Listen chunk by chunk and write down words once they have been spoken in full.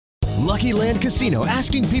Lucky Land Casino,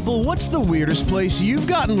 asking people, what's the weirdest place you've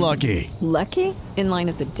gotten lucky? Lucky? In line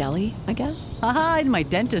at the deli, I guess? Aha, in my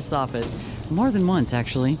dentist's office. More than once,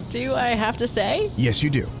 actually. Do I have to say? Yes, you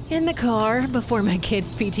do. In the car before my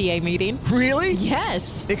kids' PTA meeting. Really?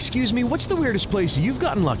 Yes. Excuse me, what's the weirdest place you've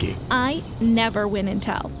gotten lucky? I never win and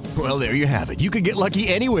tell. Well, there you have it. You can get lucky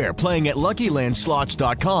anywhere, playing at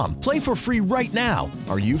LuckyLandSlots.com. Play for free right now.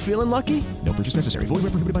 Are you feeling lucky? No purchase necessary. Void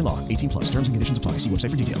where prohibited by law. 18+. Terms and conditions apply. See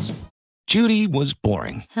website for details. Judy was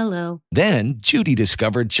boring. Hello. Then Judy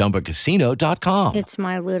discovered ChumbaCasino.com. It's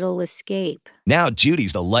my little escape. Now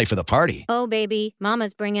Judy's the life of the party. Oh, baby,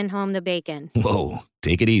 mama's bringing home the bacon. Whoa,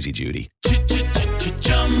 take it easy, Judy.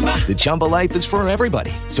 The Chumba life is for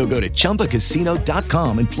everybody. So go to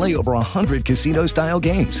ChumbaCasino.com and play over 100 casino-style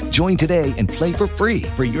games. Join today and play for free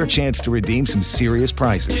for your chance to redeem some serious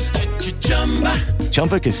prizes.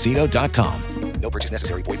 ChumbaCasino.com. No purchase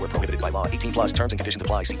necessary. Void where prohibited by law. 18+. Terms and conditions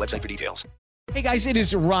apply. See website for details. Hey guys, it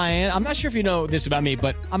is Ryan. I'm not sure if you know this about me,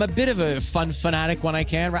 but I'm a bit of a fun fanatic when I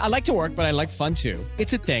can. I like to work, but I like fun too.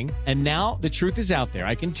 It's a thing. And now the truth is out there.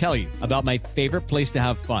 I can tell you about my favorite place to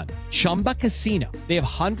have fun. Chumba Casino. They have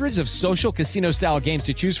hundreds of social casino style games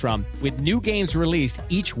to choose from with new games released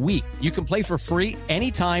each week. You can play for free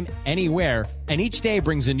anytime, anywhere. And each day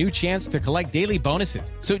brings a new chance to collect daily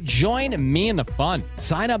bonuses. So join me in the fun.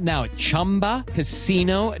 Sign up now at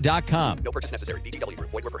ChumbaCasino.com. No purchase necessary. VGW.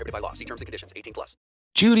 Void where prohibited by law. See terms and conditions. 18+.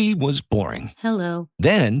 Judy was boring. Hello.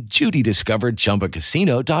 Then Judy discovered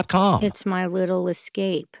ChumbaCasino.com. It's my little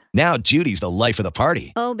escape. Now Judy's the life of the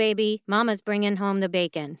party. Oh, baby, mama's bringing home the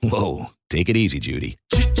bacon. Whoa, take it easy, Judy.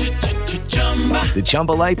 The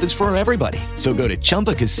Chumba life is for everybody. So go to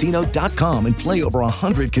ChumbaCasino.com and play over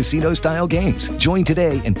 100 casino-style games. Join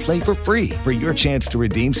today and play for free for your chance to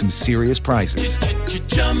redeem some serious prizes.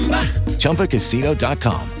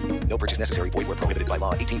 ChumbaCasino.com. No purchase necessary. Void where prohibited by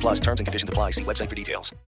law. 18+. Terms and conditions apply. See website for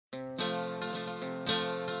details.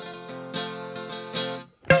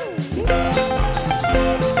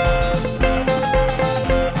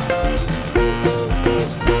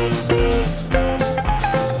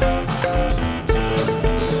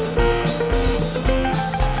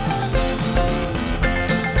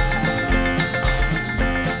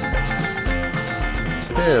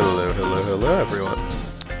 Hello, everyone.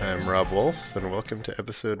 I'm Rob Wolf, and welcome to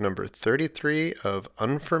episode number 33 of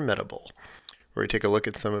Unformidable, where we take a look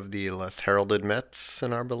at some of the less heralded Mets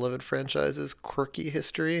in our beloved franchise's quirky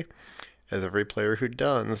history, as every player who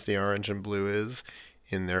dons the orange and blue is,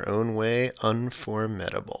 in their own way,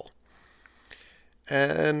 unformidable.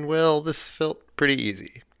 And, well, this felt pretty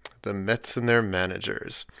easy. The Mets and their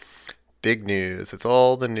managers. Big news. It's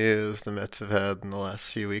all the news the Mets have had in the last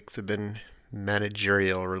few weeks have been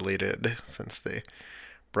managerial related since they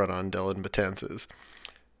brought on Dellin Betances.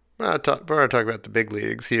 I want to talk about the big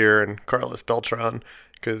leagues here and Carlos Beltran,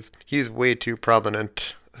 because he's way too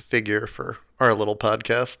prominent a figure for our little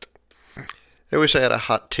podcast. I wish I had a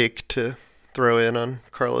hot take to throw in on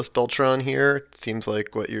Carlos Beltran here. It seems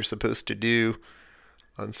like what you're supposed to do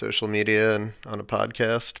on social media and on a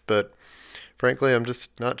podcast, but frankly, I'm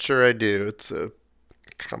just not sure I do. It's a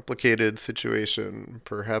complicated situation,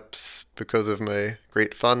 perhaps because of my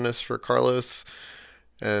great fondness for Carlos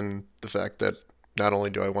and the fact that not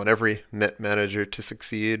only do I want every Met manager to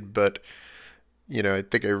succeed, but, I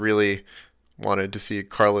think I really wanted to see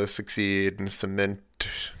Carlos succeed and cement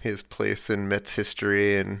his place in Mets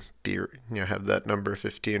history and be, have that number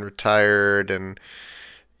 15 retired. And,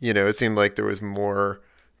 it seemed like there was more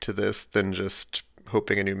to this than just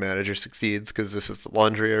hoping a new manager succeeds, because this is the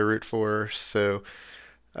laundry I root for. So,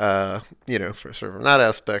 for sort of from that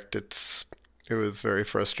aspect, it was very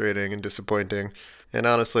frustrating and disappointing. And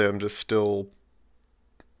honestly, I'm just still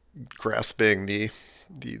grasping the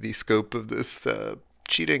scope of this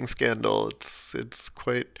cheating scandal. It's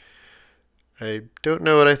quite. I don't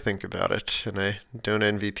know what I think about it, and I don't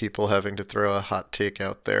envy people having to throw a hot take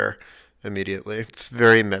out there immediately. It's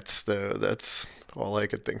very Mets, though. That's all I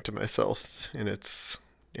could think to myself in its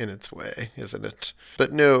way, isn't it?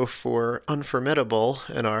 But no, for Unformidable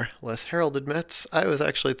and our less heralded Mets, I was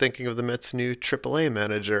actually thinking of the Mets' new AAA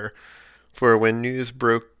manager. For when news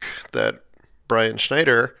broke that Brian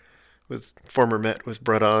Schneider, former Met, was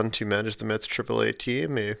brought on to manage the Mets' AAA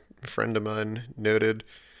team, a friend of mine noted,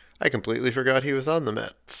 "I completely forgot he was on the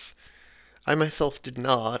Mets." I myself did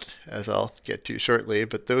not, as I'll get to shortly,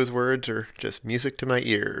 but those words are just music to my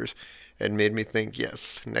ears and made me think,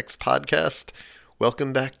 yes, next podcast,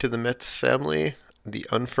 welcome back to the Mets family, the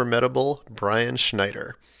unformidable Brian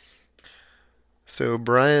Schneider. So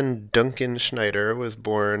Brian Duncan Schneider was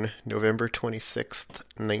born November 26th,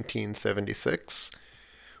 1976,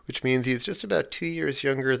 which means he's just about 2 years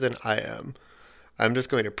younger than I am. I'm just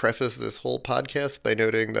going to preface this whole podcast by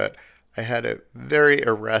noting that I had a very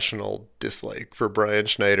irrational dislike for Brian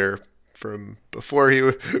Schneider from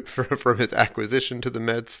from his acquisition to the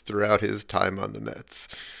Mets throughout his time on the Mets.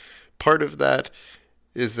 Part of that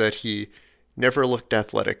is that he never looked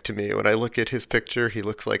athletic to me. When I look at his picture, he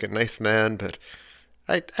looks like a nice man, but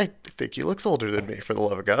I think he looks older than me, for the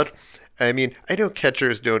love of God. I mean, I know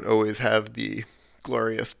catchers don't always have the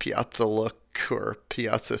glorious Piazza look or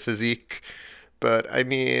Piazza physique, but I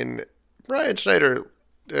mean, Brian Schneider,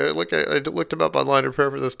 I looked him up online to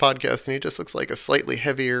prepare for this podcast, and he just looks like a slightly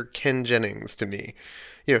heavier Ken Jennings to me.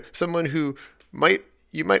 You know, someone who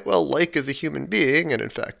you might well like as a human being, and in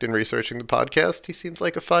fact, in researching the podcast, he seems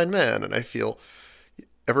like a fine man, and I feel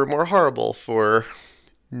ever more horrible for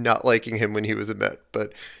not liking him when he was a Met.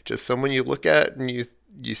 But just someone you look at and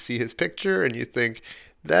you see his picture and you think,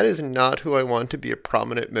 that is not who I want to be a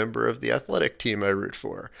prominent member of the athletic team I root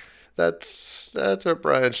for. That's what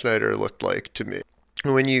Brian Schneider looked like to me.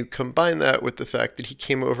 And when you combine that with the fact that he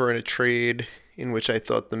came over in a trade in which I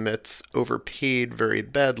thought the Mets overpaid very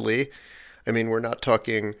badly, I mean, we're not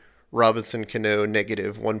talking Robinson Cano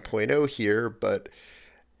negative 1.0 here, but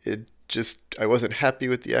I wasn't happy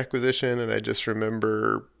with the acquisition, and I just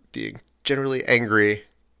remember being generally angry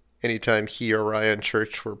anytime he or Ryan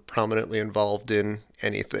Church were prominently involved in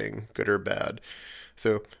anything, good or bad.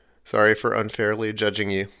 So, sorry for unfairly judging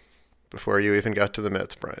you before you even got to the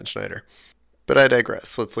Mets, Brian Schneider. But I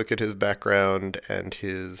digress. Let's look at his background and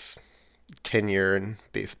his tenure in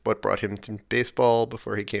what brought him to baseball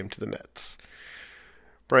before he came to the Mets.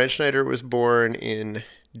 Brian Schneider was born in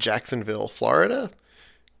Jacksonville, Florida.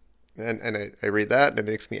 And I read that and it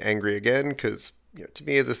makes me angry again because, to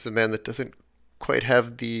me, this is a man that doesn't quite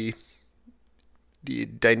have the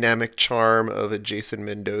dynamic charm of a Jason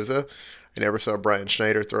Mendoza. I never saw Brian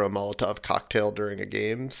Schneider throw a Molotov cocktail during a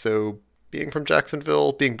game, so being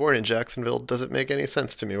born in Jacksonville doesn't make any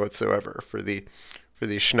sense to me whatsoever for the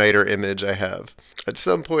Schneider image I have. At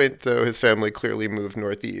some point, though, his family clearly moved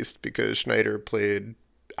northeast because Schneider played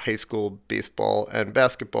high school baseball and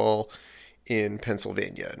basketball in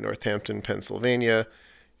Pennsylvania, Northampton, Pennsylvania,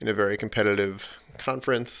 in a very competitive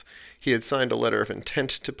conference. He had signed a letter of intent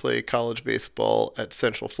to play college baseball at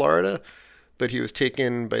Central Florida, but he was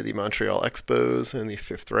taken by the Montreal Expos in the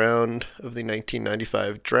 5th round of the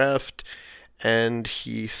 1995 draft, and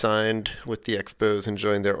he signed with the Expos and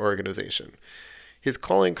joined their organization. His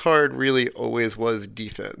calling card really always was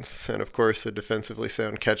defense, and of course a defensively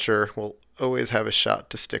sound catcher will always have a shot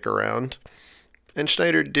to stick around. And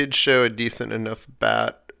Schneider did show a decent enough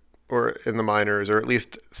bat or in the minors, or at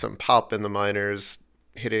least some pop in the minors,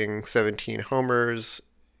 hitting 17 homers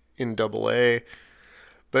in Double-A.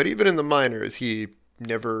 But even in the minors, he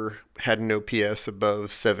never had an OPS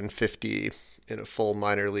above 750 in a full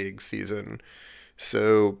minor league season.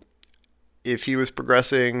 So if he was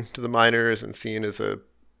progressing to the minors and seen as a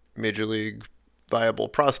major league viable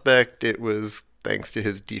prospect, it was thanks to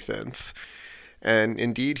his defense. And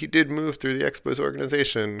indeed, he did move through the Expos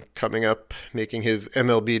organization, coming up, making his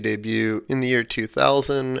MLB debut in the year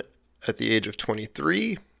 2000 at the age of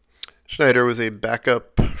 23. Schneider was a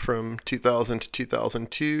backup from 2000 to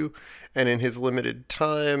 2002, and in his limited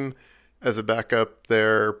time as a backup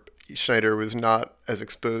there, Schneider was not as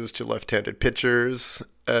exposed to left-handed pitchers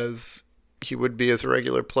as he would be as a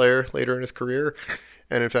regular player later in his career.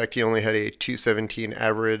 And in fact, he only had a .217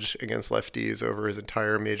 average against lefties over his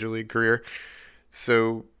entire major league career.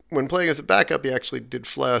 So when playing as a backup, he actually did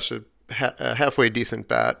flash a halfway decent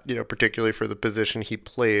bat, particularly for the position he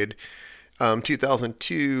played.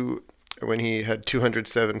 2002, when he had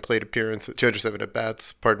 207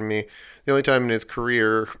 at-bats, the only time in his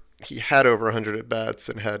career he had over 100 at-bats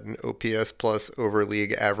and had an OPS plus over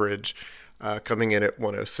league average, coming in at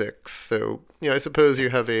 106. So, I suppose you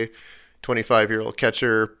have a 25-year-old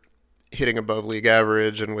catcher hitting above league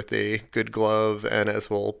average and with a good glove, and as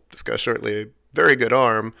we'll discuss shortly, a very good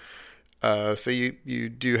arm. So you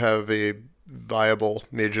do have a viable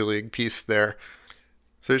major league piece there.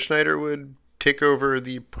 So Schneider would take over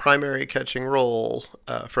the primary catching role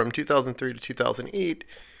from 2003 to 2008.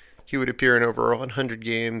 He would appear in over 100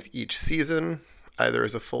 games each season, either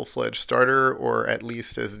as a full-fledged starter or at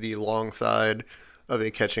least as the long side of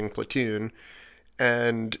a catching platoon.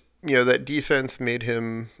 And, that defense made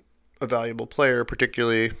him a valuable player,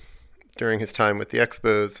 particularly during his time with the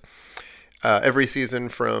Expos. Every season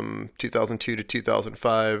from 2002 to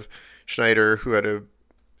 2005, Schneider, who had an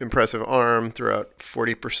impressive arm, threw out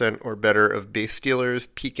 40% or better of base stealers,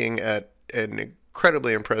 peaking at an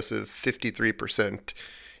incredibly impressive 53%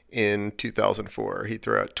 in 2004. He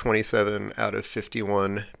threw out 27 out of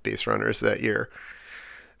 51 base runners that year.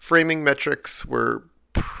 Framing metrics were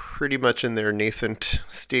pretty much in their nascent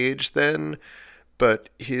stage then, but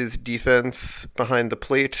his defense behind the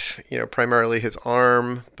plate, primarily his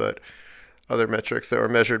arm, but other metrics that were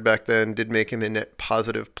measured back then did make him a net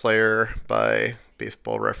positive player by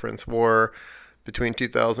Baseball Reference WAR between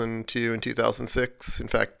 2002 and 2006, in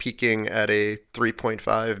fact peaking at a 3.5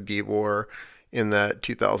 BWAR in that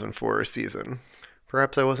 2004 season.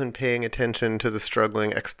 Perhaps I wasn't paying attention to the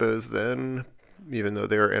struggling Expos then, even though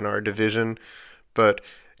they were in our division, but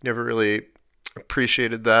never really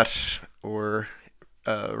appreciated that or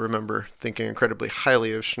remember thinking incredibly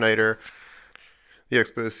highly of Schneider. The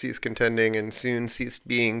Expos ceased contending and soon ceased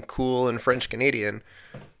being cool and French-Canadian,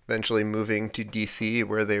 eventually moving to DC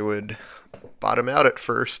where they would bottom out at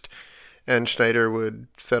first, and Schneider would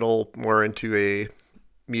settle more into a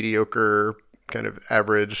mediocre, kind of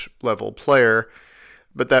average level player.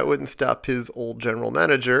 But that wouldn't stop his old general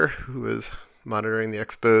manager, who was monitoring the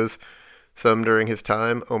Expos some during his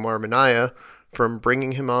time, Omar Minaya, from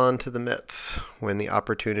bringing him on to the Mets when the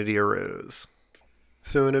opportunity arose.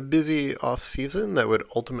 So in a busy off-season that would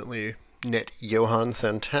ultimately net Johan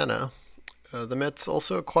Santana, the Mets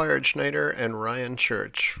also acquired Schneider and Ryan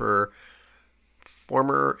Church for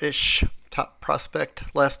former-ish top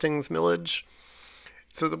prospect Lastings millage.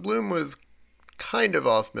 So the Bloom was kind of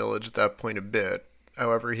off millage at that point a bit.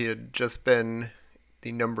 However, he had just been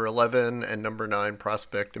the number 11 and number 9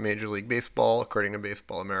 prospect in Major League Baseball, according to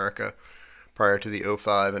Baseball America, prior to the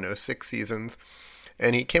 05 and 06 seasons.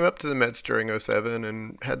 And he came up to the Mets during 07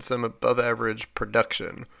 and had some above-average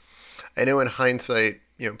production. I know in hindsight,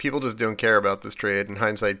 people just don't care about this trade. In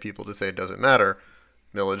hindsight, people just say it doesn't matter.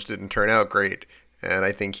 Millage didn't turn out great. And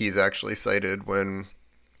I think he's actually cited when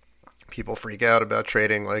people freak out about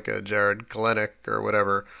trading like a Jared Kelenic or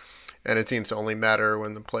whatever. And it seems to only matter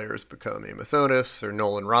when the players become a Mathonis or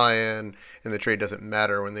Nolan Ryan, and the trade doesn't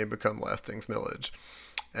matter when they become Lastings millage.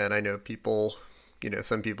 And I know people,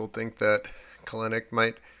 some people think that Kelenic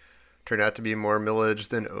might turn out to be more millage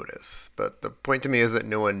than Otis. But the point to me is that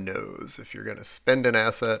no one knows. If you're going to spend an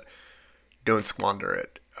asset, don't squander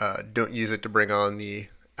it. Don't use it to bring on the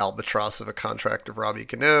albatross of a contract of Robbie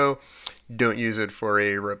Cano. Don't use it for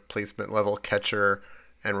a replacement level catcher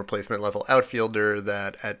and replacement level outfielder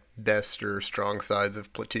that at best are strong sides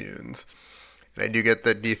of platoons. And I do get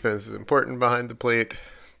that defense is important behind the plate,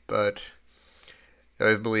 but I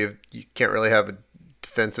always believe you can't really have a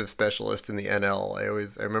defensive specialist in the NL.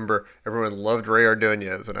 I remember everyone loved Ray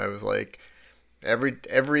Ordonez, and I was like,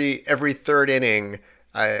 every third inning,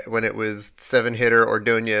 when it was 7-hitter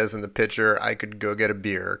Ordonez and the pitcher, I could go get a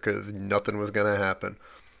beer because nothing was going to happen.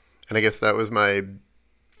 And I guess that was my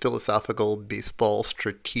philosophical baseball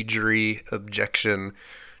strategery objection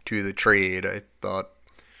to the trade. I thought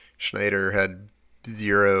Schneider had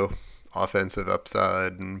zero offensive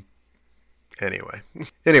upside, and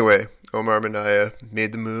Anyway, Omar Minaya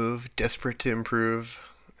made the move, desperate to improve,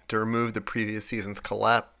 to remove the previous season's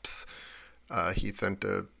collapse. He sent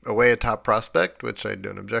away a top prospect, which I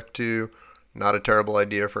don't object to. Not a terrible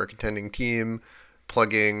idea for a contending team,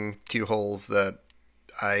 plugging 2 holes that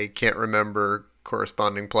I can't remember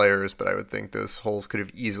corresponding players, but I would think those holes could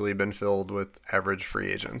have easily been filled with average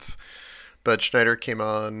free agents. But Schneider came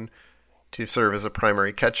on to serve as a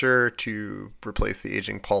primary catcher to replace the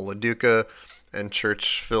aging Paul LaDuca, and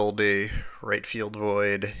Church filled a right field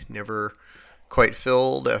void, never quite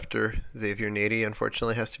filled after Xavier Nady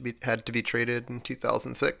unfortunately had to be traded in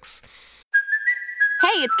 2006.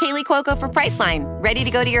 Hey, it's Kaylee Cuoco for Priceline. Ready to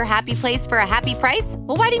go to your happy place for a happy price?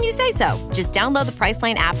 Well, why didn't you say so? Just download the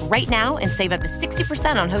Priceline app right now and save up to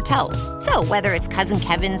 60% on hotels. So whether it's Cousin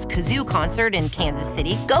Kevin's Kazoo Concert in Kansas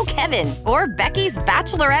City, go Kevin, or Becky's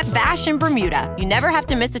Bachelorette Bash in Bermuda, you never have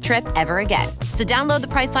to miss a trip ever again. So download the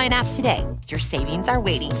Priceline app today. Your savings are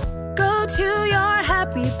waiting. Go to your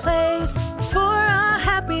happy place for a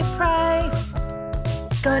happy price.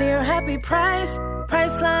 Go to your happy price,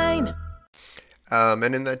 Priceline.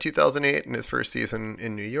 And in that 2008, in his first season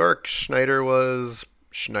in New York, Schneider was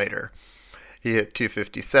Schneider. He hit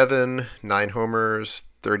 .257, 9 homers,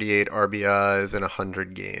 38 RBIs in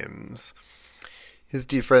 100 games. His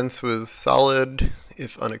defense was solid,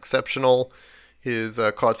 if unexceptional. His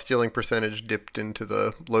caught stealing percentage dipped into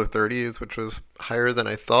the low 30s, which was higher than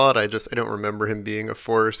I thought. I don't remember him being a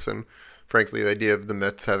force, and frankly, the idea of the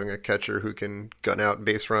Mets having a catcher who can gun out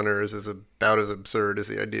base runners is about as absurd as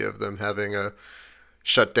the idea of them having a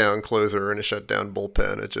shutdown closer and a shutdown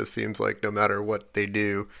bullpen. It just seems like no matter what they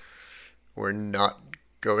do, we're not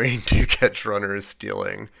going to catch runners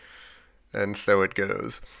stealing, and so it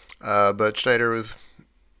goes. But Schneider was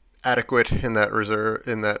adequate in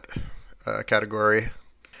that category.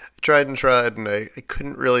 I tried, and I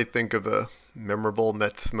couldn't really think of a memorable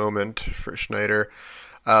Mets moment for Schneider.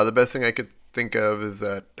 The best thing I could think of is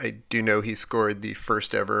that I do know he scored the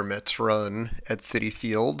first ever Mets run at Citi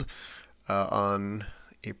Field on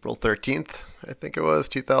April 13th, I think it was,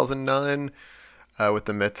 2009, with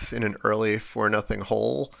the Mets in an early 4-0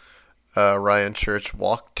 hole. Ryan Church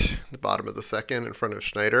walked the bottom of the second in front of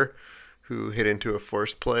Schneider, who hit into a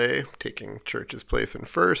forced play, taking Church's place in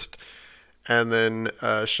first. And then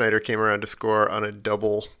Schneider came around to score on a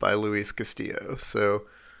double by Luis Castillo. So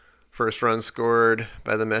first run scored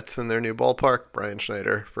by the Mets in their new ballpark, Brian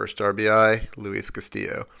Schneider. First RBI, Luis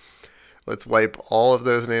Castillo. Let's wipe all of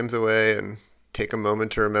those names away and take a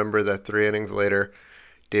moment to remember that 3 innings later,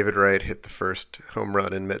 David Wright hit the first home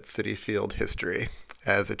run in Mets Citi Field history,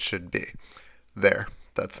 as it should be. There,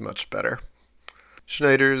 that's much better.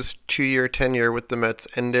 Schneider's 2-year tenure with the Mets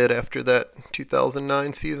ended after that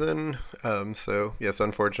 2009 season. So, yes,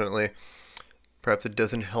 unfortunately, perhaps it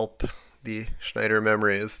doesn't help the Schneider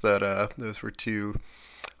memories that those were 2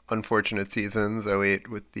 unfortunate seasons, 2008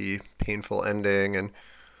 with the painful ending and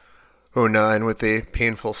 2009 with a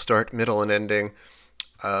painful start, middle, and ending.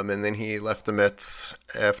 And then he left the Mets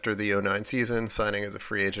after the 2009 season, signing as a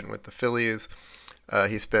free agent with the Phillies.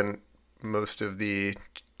 He spent most of the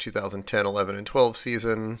 2010, 11, and 12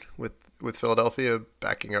 season with Philadelphia,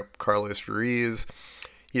 backing up Carlos Ruiz.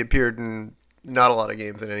 He appeared in not a lot of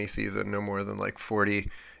games in any season, no more than like 40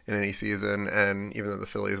 in any season. And even though the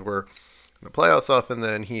Phillies were in the playoffs often,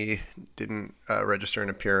 then he didn't register an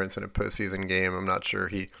appearance in a postseason game. I'm not sure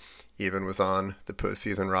he even was on the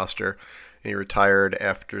postseason roster. And he retired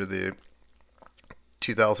after the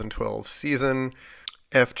 2012 season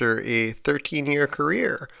after a 13-year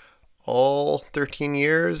career. All 13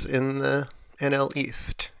 years in the NL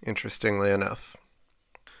East, interestingly enough.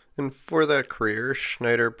 And for that career,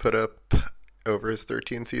 Schneider put up, over his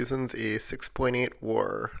 13 seasons, a 6.8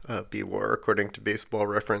 WAR, B-WAR, according to Baseball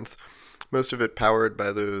Reference. Most of it powered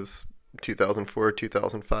by those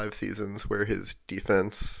 2004-2005 seasons where his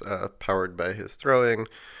defense, powered by his throwing,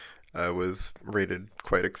 was rated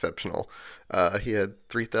quite exceptional. He had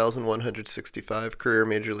 3,165 career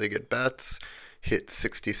Major League at-bats, hit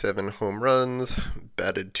 67 home runs,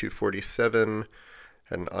 batted .247,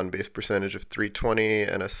 had an on-base percentage of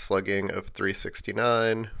 .320, and a slugging of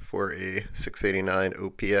 .369 for a .689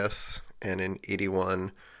 OPS and an .81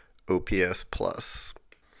 OPS plus.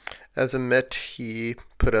 As a Met, he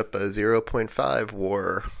put up a 0.5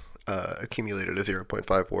 WAR, accumulated a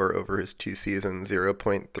 0.5 WAR over his 2 seasons,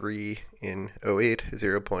 0.3 in 2008,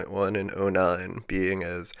 0.1 in 2009, being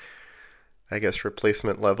as, I guess,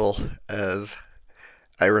 replacement level as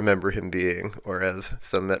I remember him being, or as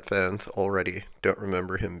some Met fans already don't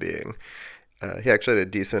remember him being. He actually had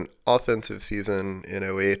a decent offensive season in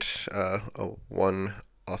 2008, a 1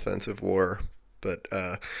 offensive WAR, but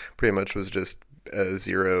pretty much was just a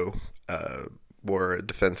 0 WAR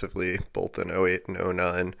defensively, both in 2008 and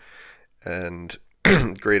 2009, and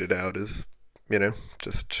graded out as,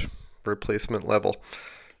 just replacement level.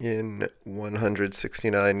 In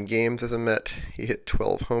 169 games as a Met, he hit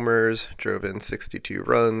 12 homers, drove in 62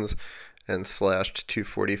 runs, and slashed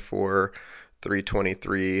 .244,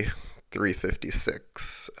 .323,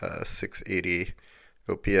 .356, 680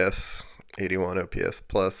 OPS, 81 OPS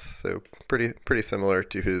plus. So pretty similar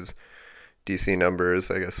to his DC numbers,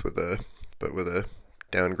 I guess, with a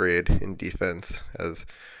downgrade in defense as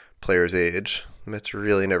players age. Mets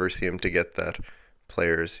really never seem to get that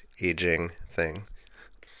players aging thing.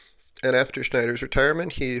 And after Schneider's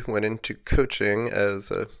retirement, he went into coaching, as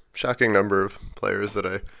a shocking number of players that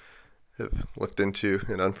I have looked into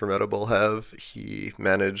in Unformidable have. He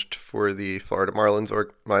managed for the Florida Marlins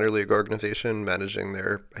minor league organization, managing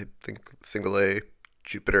their, I think, single-A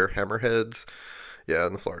Jupiter Hammerheads,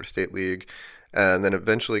 in the Florida State League. And then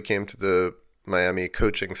eventually came to the Miami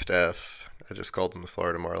coaching staff. I just called them the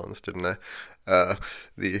Florida Marlins, didn't I?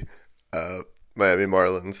 The Miami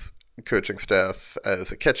Marlins coaching staff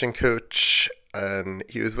as a catching coach, and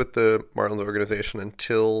he was with the Marlins organization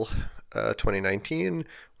until 2019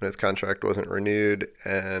 when his contract wasn't renewed.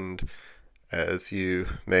 And as you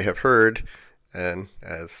may have heard, and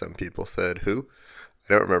as some people said, I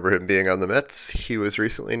don't remember him being on the Mets. He was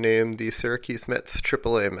recently named the Syracuse Mets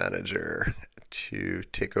AAA manager to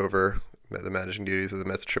take over the managing duties of the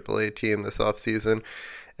Mets AAA team this offseason.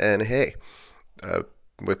 And hey,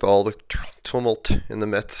 with all the tumult in the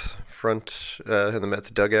Mets in the Mets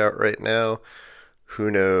dugout right now, who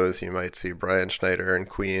knows, you might see Brian Schneider in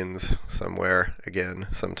Queens somewhere again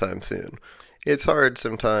sometime soon. It's hard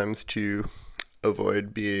sometimes to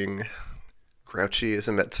avoid being grouchy as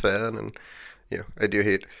a Mets fan, and I do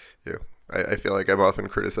hate. I feel like I'm often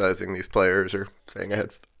criticizing these players or saying I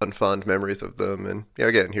had unfond memories of them, and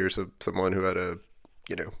again, here's someone who had a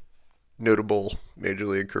notable major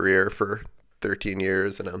league career for 13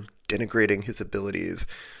 years, and I'm denigrating his abilities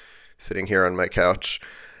sitting here on my couch.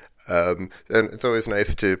 And it's always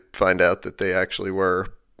nice to find out that they actually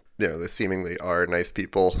were, they seemingly are nice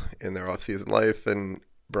people in their off-season life. And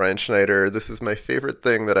Brian Schneider, this is my favorite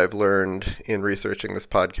thing that I've learned in researching this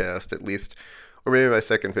podcast, at least, or maybe my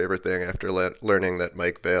second favorite thing after learning that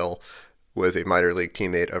Mike Vail was a minor league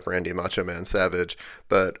teammate of Randy Macho Man Savage.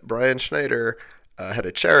 But Brian Schneider had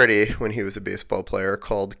a charity when he was a baseball player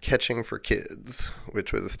called Catching for Kids,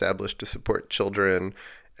 which was established to support children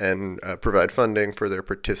and provide funding for their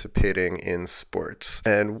participating in sports.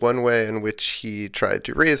 And one way in which he tried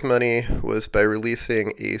to raise money was by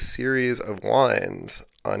releasing a series of wines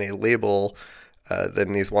on a label.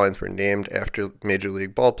 Then these wines were named after Major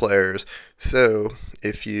League ball players. So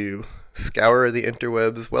if you scour the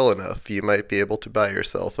interwebs well enough, you might be able to buy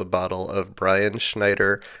yourself a bottle of Brian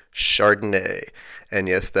Schneider Chardonnay. And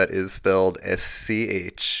yes, that is spelled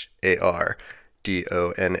Schardonnay.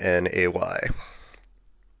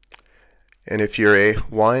 And if you're a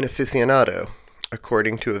wine aficionado,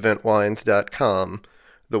 according to eventwines.com,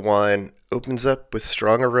 the wine opens up with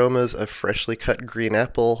strong aromas of freshly cut green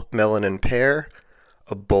apple, melon, and pear.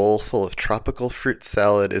 A bowl full of tropical fruit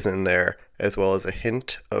salad is in there, as well as a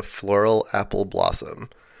hint of floral apple blossom.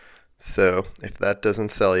 So, if that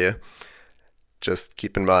doesn't sell you, just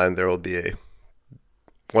keep in mind there will be a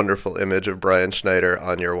wonderful image of Brian Schneider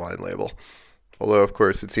on your wine label. Although, of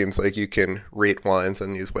course, it seems like you can rate wines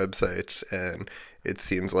on these websites, and it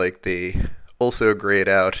seems like they also grade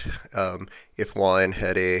out if wine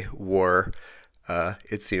had a war.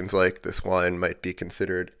 It seems like this wine might be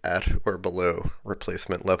considered at or below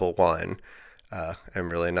replacement level wine. I'm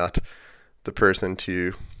really not the person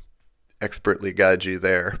to expertly guide you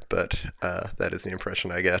there, but that is the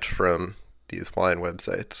impression I get from these wine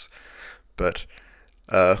websites. But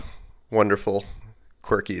wonderful,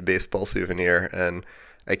 quirky baseball souvenir, and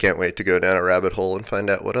I can't wait to go down a rabbit hole and find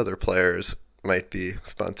out what other players might be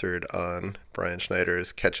sponsored on Brian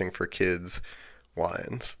Schneider's Catching for Kids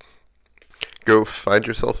wines. Go find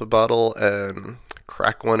yourself a bottle and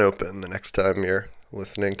crack one open the next time you're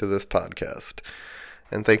listening to this podcast.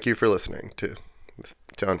 And thank you for listening to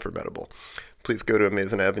Unforgettable. Please go to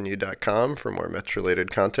AmazingAvenue.com for more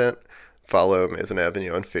Mets-related content. Follow Amazing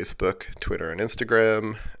Avenue on Facebook, Twitter, and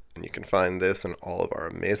Instagram. And you can find this and all of our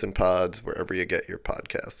amazing pods wherever you get your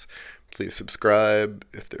podcasts. Please subscribe.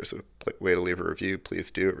 If there's a way to leave a review,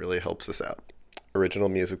 please do. It really helps us out. Original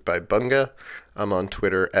music by Bunga. I'm on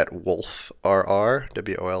Twitter at WolffRR,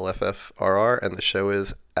 WOLFFRR, and the show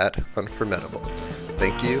is at Unforgettable.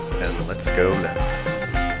 Thank you, and let's go Mets.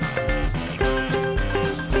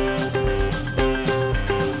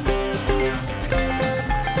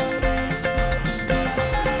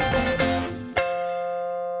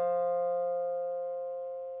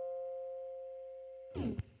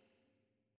 Mm.